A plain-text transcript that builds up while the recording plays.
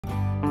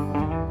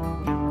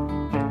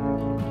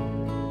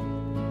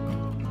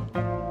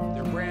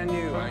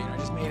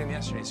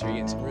yesterday, so you're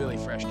getting some really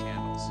fresh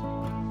candles.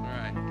 All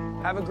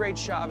right. Have a great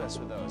Shabbos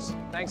with those.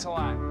 Thanks a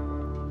lot.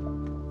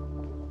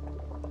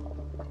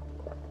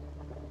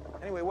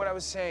 Anyway, what I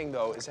was saying,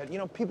 though, is that, you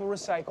know, people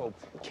recycle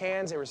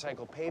cans, they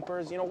recycle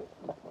papers. You know,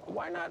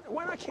 why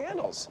not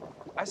candles?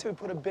 I say we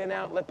put a bin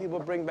out, let people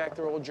bring back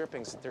their old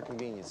drippings at their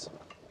convenience.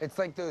 It's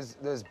like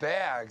those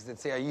bags that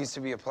say, I used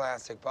to be a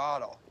plastic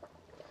bottle.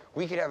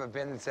 We could have a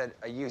bin that said,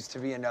 I used to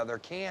be another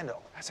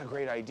candle. That's a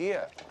great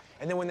idea.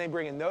 And then when they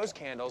bring in those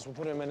candles, we'll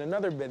put them in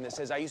another bin that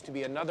says, I used to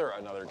be another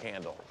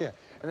candle. Yeah,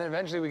 and then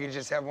eventually we could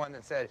just have one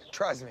that said,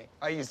 trust me,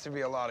 I used to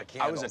be a lot of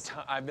candles.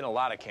 I've been a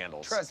lot of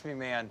candles. Trust me,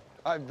 man,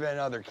 I've been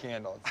other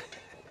candles.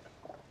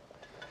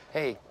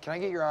 Hey, can I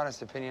get your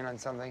honest opinion on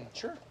something?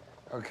 Sure.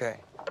 Okay,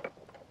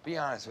 be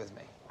honest with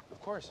me. Of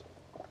course.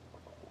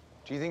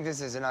 Do you think this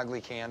is an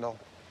ugly candle?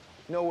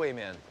 No way,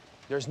 man.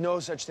 There's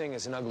no such thing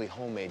as an ugly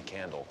homemade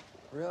candle.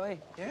 Really?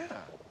 Yeah.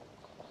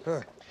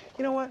 Huh.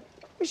 You know what?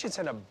 We should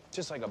send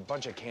just like a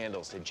bunch of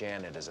candles to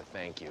Janet as a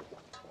thank you.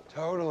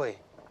 Totally.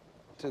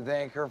 To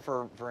thank her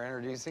for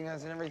introducing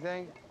us and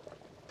everything?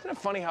 Isn't it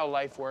funny how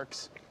life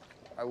works?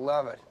 I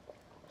love it.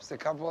 Just a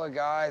couple of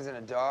guys and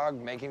a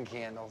dog making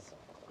candles.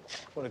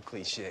 What a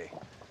cliche.